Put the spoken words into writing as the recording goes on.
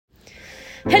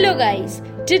Hello guys,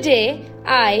 today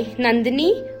I,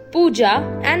 Nandini,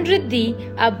 Pooja and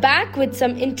Riddhi are back with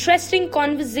some interesting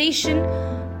conversation.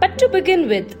 But to begin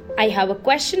with, I have a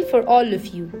question for all of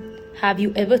you. Have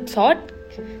you ever thought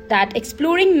that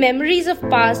exploring memories of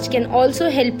past can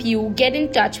also help you get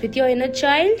in touch with your inner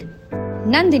child?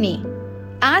 Nandini,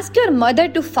 ask your mother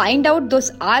to find out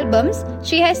those albums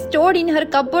she has stored in her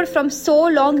cupboard from so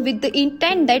long with the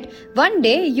intent that one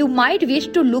day you might wish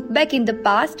to look back in the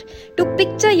past to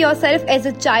picture yourself as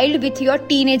a child with your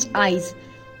teenage eyes.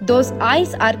 Those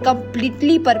eyes are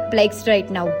completely perplexed right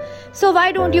now. So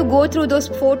why don't you go through those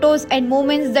photos and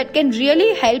moments that can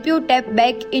really help you tap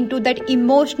back into that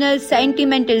emotional,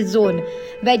 sentimental zone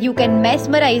where you can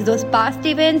mesmerize those past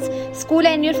events, school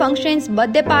annual functions,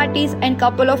 birthday parties and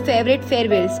couple of favorite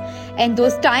farewells and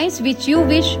those times which you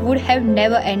wish would have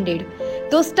never ended.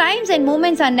 Those times and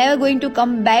moments are never going to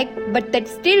come back, but that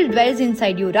still dwells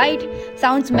inside you, right?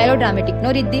 Sounds melodramatic,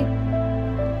 no Riddhi?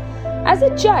 As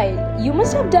a child, you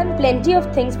must have done plenty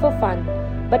of things for fun,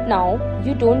 but now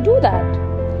you don't do that.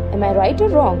 Am I right or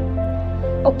wrong?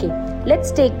 Okay,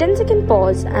 let's take 10-second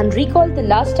pause and recall the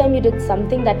last time you did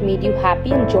something that made you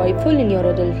happy and joyful in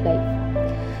your adult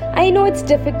life. I know it's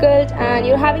difficult and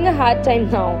you're having a hard time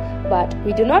now, but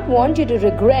we do not want you to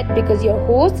regret because your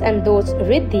hosts and those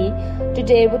Riddhi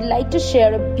today would like to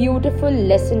share a beautiful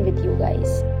lesson with you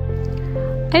guys.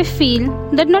 I feel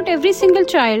that not every single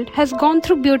child has gone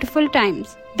through beautiful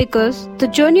times because the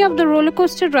journey of the roller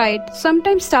coaster ride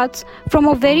sometimes starts from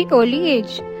a very early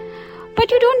age. But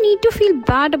you don't need to feel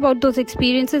bad about those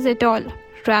experiences at all.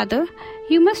 Rather,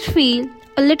 you must feel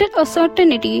a little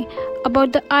uncertainty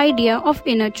about the idea of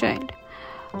inner child.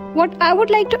 What I would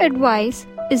like to advise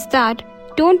is that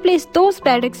don't place those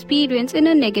bad experiences in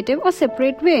a negative or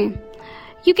separate way.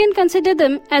 You can consider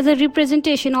them as a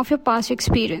representation of your past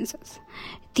experiences.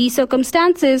 These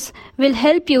circumstances will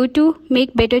help you to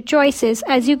make better choices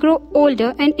as you grow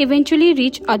older and eventually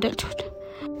reach adulthood.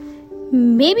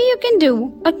 Maybe you can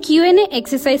do a Q&A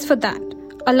exercise for that.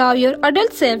 Allow your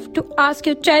adult self to ask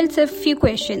your child self few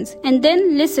questions and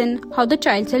then listen how the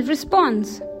child self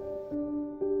responds.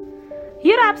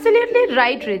 You're absolutely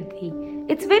right, Riddhi.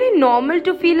 It's very normal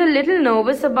to feel a little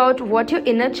nervous about what your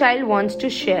inner child wants to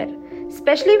share,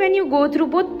 especially when you go through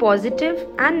both positive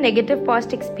and negative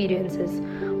past experiences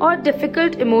or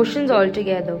difficult emotions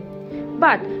altogether.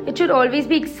 But it should always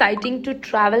be exciting to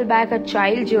travel back a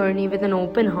child journey with an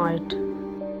open heart.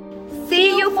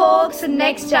 See you folks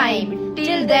next time.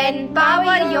 Till then,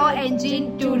 power your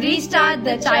engine to restart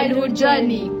the childhood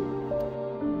journey.